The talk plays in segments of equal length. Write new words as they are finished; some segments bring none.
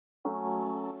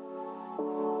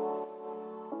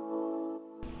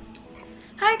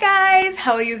Hi guys,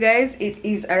 how are you guys? It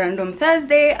is a random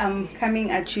Thursday. I'm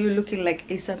coming at you looking like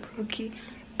ASAP Rocky.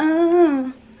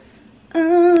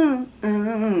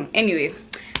 Anyway,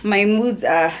 my moods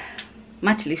are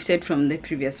much lifted from the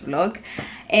previous vlog,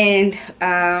 and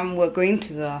we're going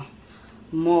to the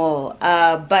mall.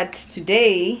 But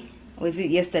today, was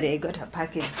it yesterday, I got a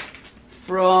package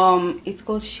from, it's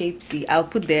called SHAPESSY. I'll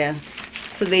put there.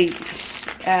 So they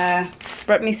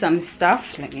brought me some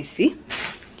stuff. Let me see.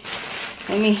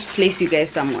 Let me place you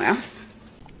guys somewhere.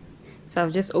 So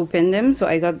I've just opened them. So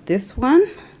I got this one,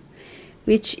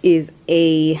 which is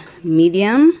a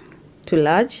medium to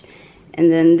large,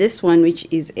 and then this one, which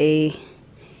is a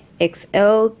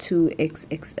XL to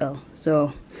XXL.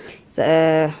 So it's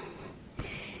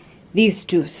these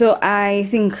two. So I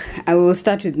think I will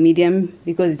start with medium,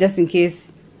 because just in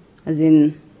case, as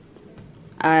in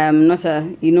I'm not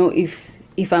a, you know,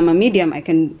 if I'm a medium, I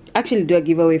can actually do a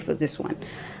giveaway for this one.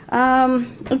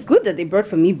 It's good that they brought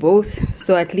for me both,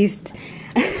 so at least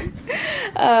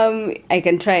I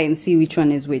can try and see which one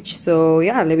is which. So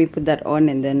yeah, let me put that on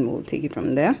and then we'll take it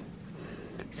from there.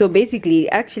 So basically,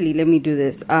 actually, let me do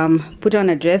this. Put on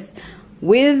a dress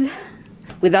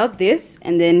without this,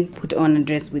 and then put on a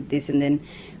dress with this, and then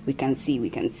we can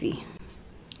see.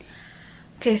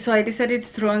 Okay, so I decided to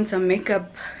throw on some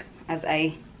makeup as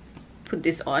I put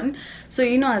this on. So,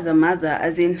 you know, as a mother,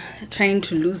 as in trying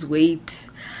to lose weight,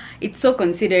 it's so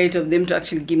considerate of them to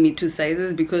actually give me two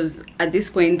sizes, because at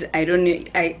this point I don't know,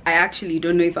 I actually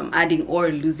don't know if I'm adding or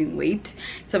losing weight.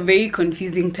 It's a very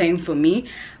confusing time for me.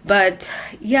 But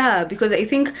yeah, because I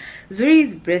think Zuri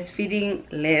is breastfeeding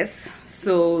less,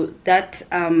 so that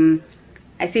I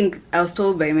think I was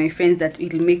told by my friends that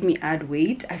it'll make me add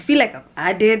weight. I feel like I've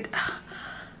added,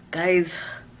 guys,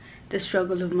 the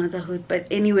struggle of motherhood. But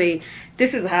anyway,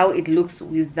 this is how it looks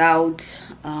without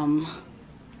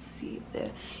see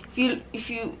there. If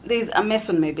you there's a mess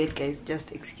on my bed, guys,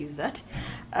 just excuse that.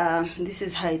 This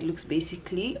is how it looks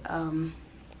basically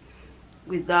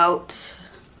without,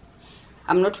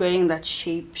 I'm not wearing that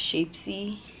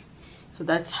SHAPESSY, so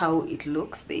that's how it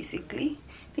looks basically.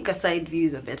 I think a side view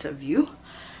is a better view.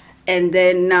 And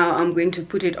then now I'm going to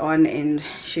put it on and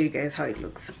show you guys how it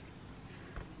looks.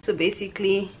 So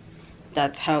basically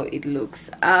that's how it looks.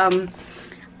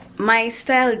 My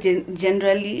style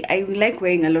generally, I like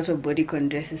wearing a lot of bodycon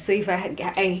dresses. So if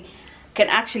I can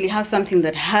actually have something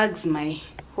that hugs my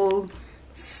whole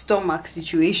stomach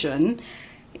situation,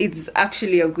 it's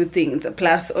actually a good thing. It's a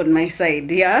plus on my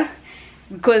side, yeah,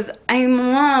 because I'm a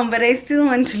mom, but I still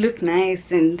want to look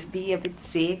nice and be a bit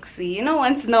sexy, you know,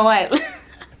 once in a while.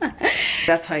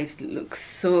 That's how it looks.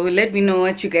 So let me know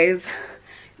what you guys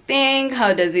think.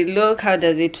 How does it look? How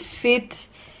does it fit?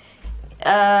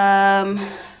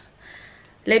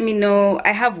 Let me know.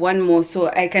 I have one more, so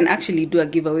I can actually do a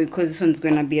giveaway, because this one's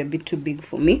gonna be a bit too big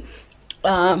for me.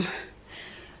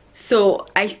 So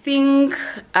I think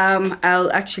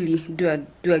I'll actually do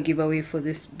a giveaway for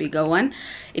this bigger one.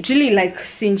 It really like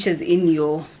cinches in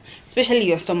your, especially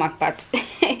your stomach part.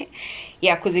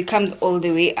 Yeah, because it comes all the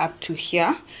way up to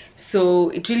here, so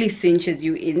it really cinches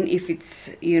you in if it's,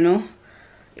 you know,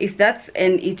 if that's,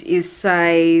 and it is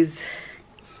size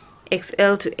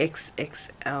XL to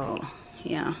XXL.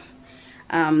 Yeah,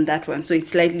 that one, so it's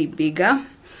slightly bigger.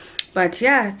 But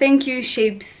yeah, thank you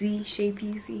SHAPESSY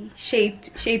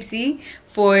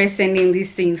for sending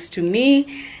these things to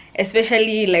me,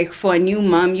 especially like for a new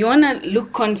mom. You want to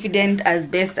look confident as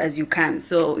best as you can.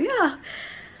 So yeah,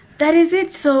 that is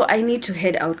it. So I need to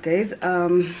head out, guys.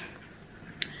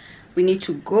 We need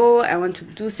to go. I want to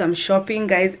do some shopping,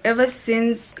 guys. Ever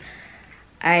since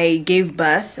I gave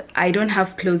birth, I don't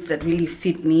have clothes that really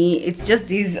fit me. It's just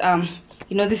these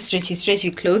you know, this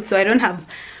stretchy clothes, so I don't have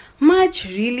much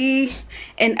really,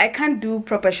 and I can't do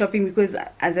proper shopping because,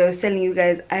 as I was telling you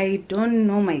guys, I don't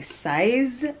know my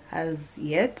size as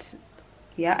yet.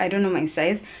 Yeah, I don't know my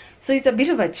size, so it's a bit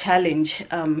of a challenge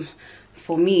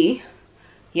for me,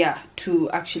 yeah, to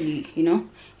actually, you know,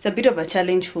 it's a bit of a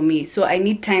challenge for me. So I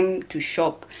need time to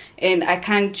shop, and I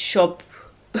can't shop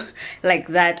like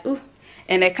that. Ooh.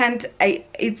 And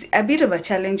it's a bit of a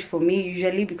challenge for me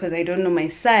usually, because I don't know my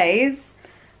size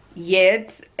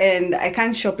yet, and I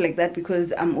can't shop like that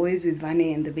because I'm always with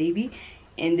Vane and the baby,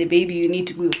 you need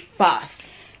to move fast.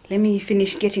 Let me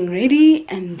finish getting ready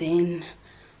and then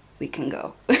we can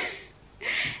go.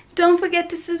 Don't forget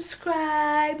to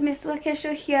subscribe. Miss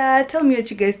Wakesho here. Tell me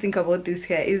what you guys think about this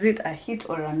hair. Is it a hit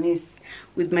or a miss?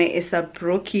 With my ASAP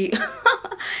Rocky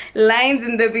lines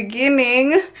in the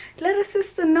beginning, let a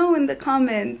sister know in the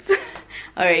comments.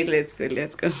 All right, let's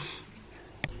go.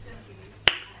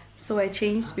 So I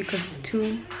changed because it's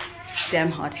too damn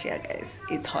hot here, guys.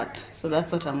 It's hot, so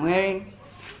that's what I'm wearing.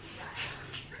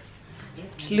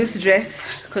 Loose dress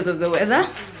because of the weather.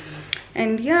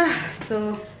 And yeah,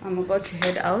 so I'm about to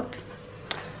head out.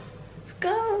 Let's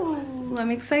go.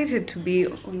 I'm excited to be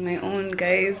on my own,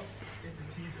 guys.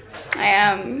 I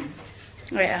am.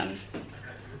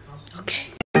 Okay.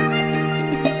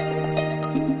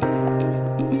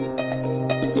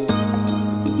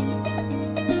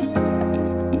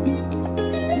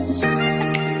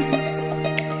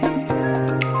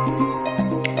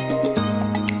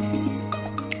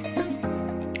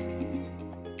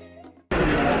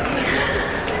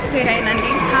 Hey, hi Nandi.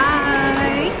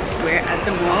 Hi. We're at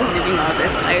the mall living our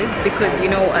best lives because you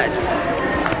know what?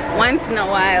 Once in a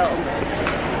while,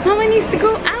 Mama needs to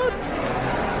go out.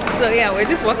 So yeah, we're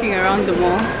just walking around the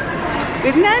mall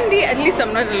with Nandi. At least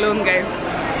I'm not alone, guys,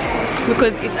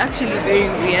 because it's actually very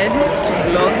weird to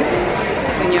vlog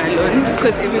when you're alone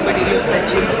because everybody looks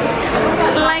at you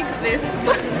like this.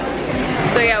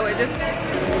 So yeah, we're just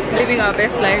living our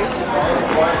best life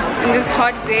on this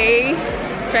hot day,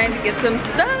 trying to get some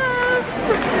stuff.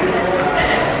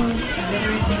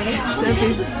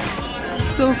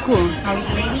 So cool. How are you,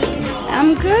 ladies?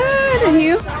 I'm good, and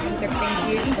you?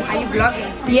 Are you vlogging?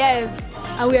 Yes.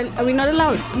 Are we not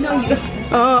allowed? No, you.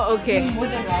 Oh, okay. More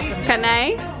than welcome. Can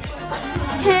I?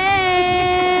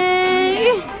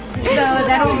 Hey. So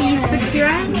that will be 60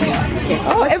 rand. Okay.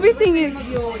 Oh, everything is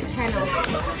Your channel.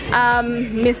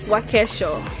 Miss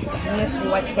Wakesho. Miss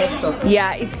Wakesho.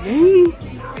 Yeah, it's very.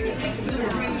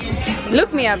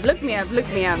 Look me up. Look me up. Look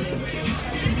me up.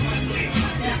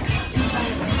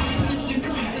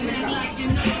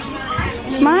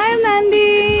 Smile,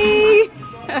 Nandi.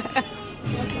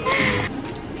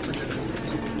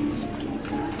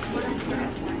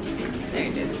 There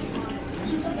it is.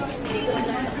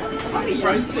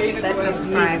 Let's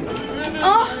subscribe.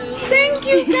 Oh, thank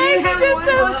you guys. You just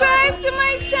subscribe to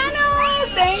my channel.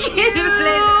 Thank you.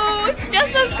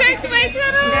 Just subscribe to my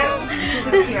channel.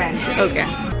 50 rand. Okay.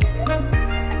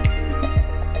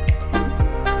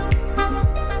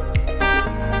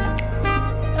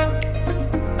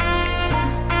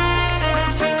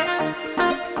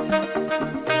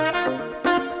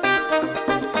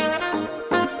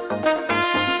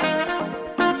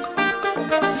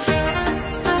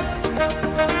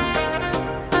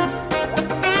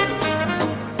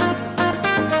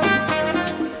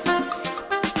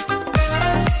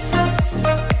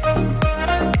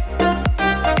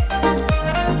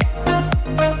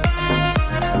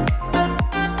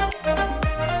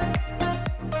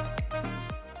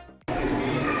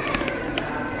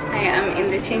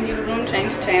 Changing room, trying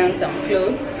to try on some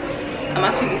clothes. I'm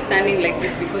actually standing like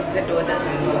this because the door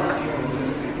doesn't lock.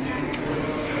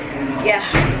 Yeah,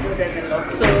 the door doesn't lock.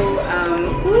 So I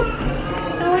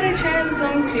want to try on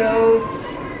some clothes.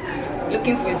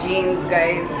 Looking for jeans,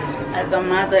 guys. As a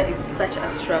mother is such a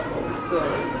struggle. So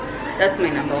that's my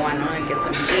number one. I want to get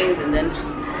some jeans and then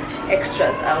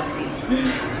extras I'll see.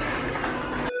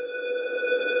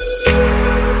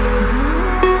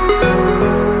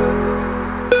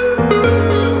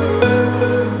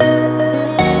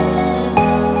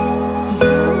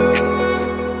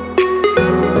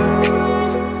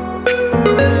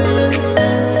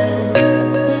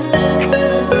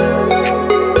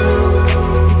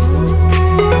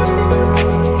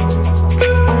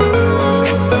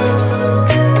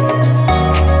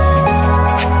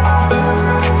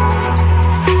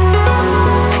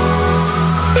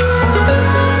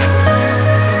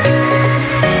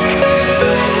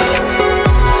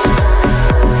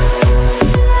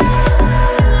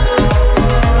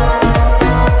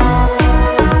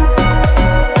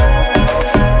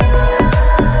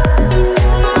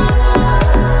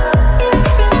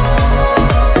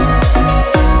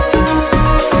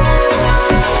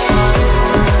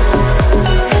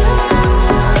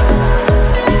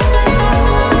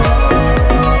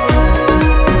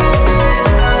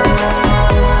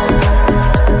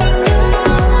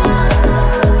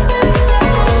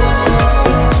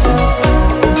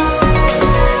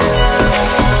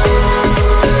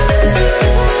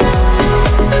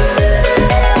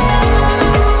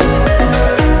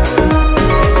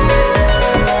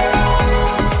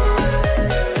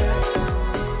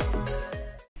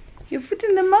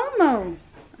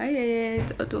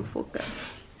 It's autofocus.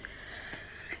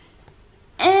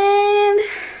 And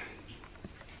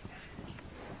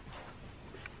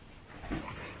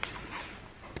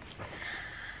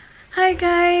hi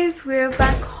guys, we're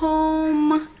back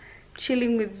home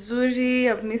chilling with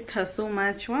Zuri. I've missed her so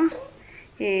much.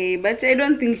 Hey, but I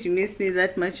don't think she missed me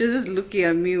that much. She was just looking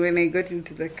at me when I got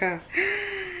into the car.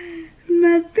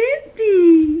 My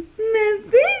baby, my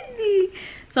baby.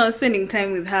 So So I'm spending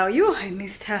time with her. Yo, I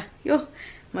missed her. Yo,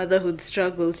 motherhood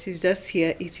struggle. She's just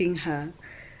here eating her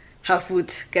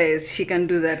food. Guys, she can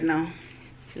do that now.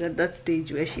 She's at that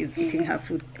stage where she's eating her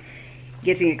food,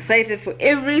 getting excited for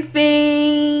everything.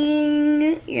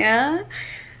 Yeah.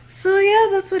 So yeah,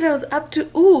 that's what I was up to.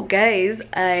 Oh guys,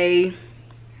 I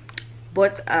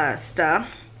bought a star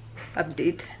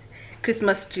update,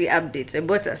 Christmas tree update. I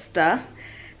bought a star.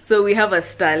 So we have a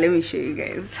star. Let me show you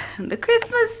guys the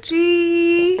Christmas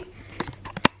tree.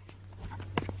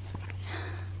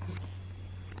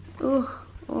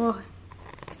 Oh.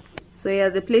 So yeah,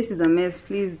 the place is a mess.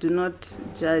 Please do not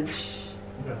judge.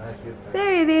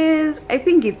 There it is. I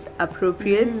think it's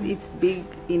appropriate. It's big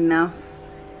enough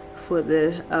for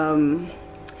the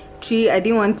tree. I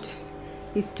didn't want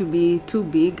it to be too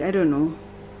big. I don't know,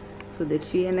 for the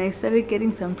tree. And I started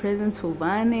getting some presents for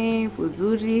Vane, for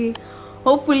Zuri.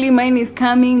 Hopefully mine is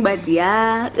coming, but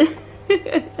yeah.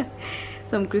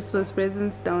 Some Christmas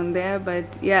presents down there,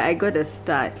 but yeah, I got a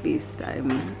star at least.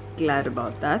 I'm glad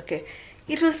about that. Okay,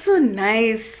 it was so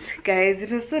nice, guys.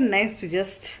 It was so nice to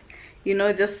just, you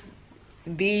know, just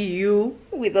be you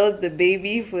without the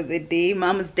baby for the day.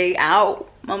 Mama's day out.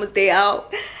 Yeah,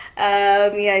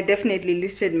 I definitely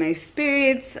lifted my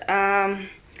spirits, but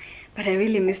I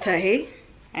really missed her. Hey,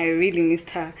 I really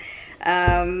missed her.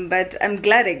 But I'm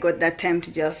glad I got that time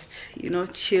to just, you know,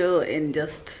 chill and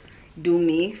just do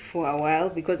me for a while,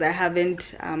 because I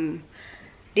haven't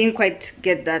didn't quite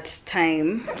get that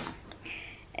time.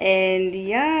 And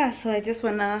yeah, so I just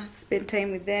wanna spend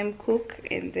time with them, cook,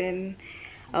 and then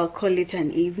I'll call it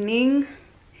an evening.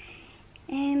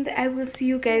 And I will see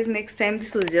you guys next time.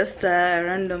 This was just a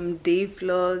random day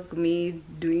vlog, me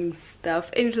doing stuff,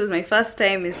 and it was my first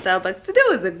time in Starbucks. Today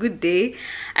was a good day.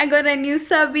 I got a new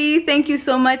subby. Thank you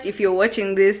so much. If you're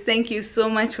watching this, thank you so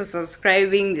much for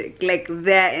subscribing, like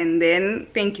there and then.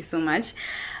 Thank you so much.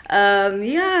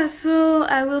 Yeah, so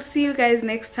I will see you guys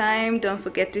next time. Don't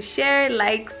forget to share,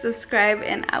 like, subscribe,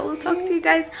 and I will talk to you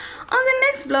guys on the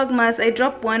next vlogmas. I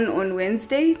dropped one on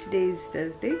Wednesday. Today is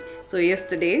Thursday, so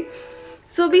yesterday.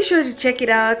 So be sure to check it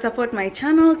out, support my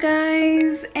channel,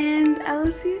 guys, and I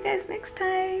will see you guys next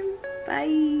time.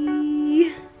 Bye.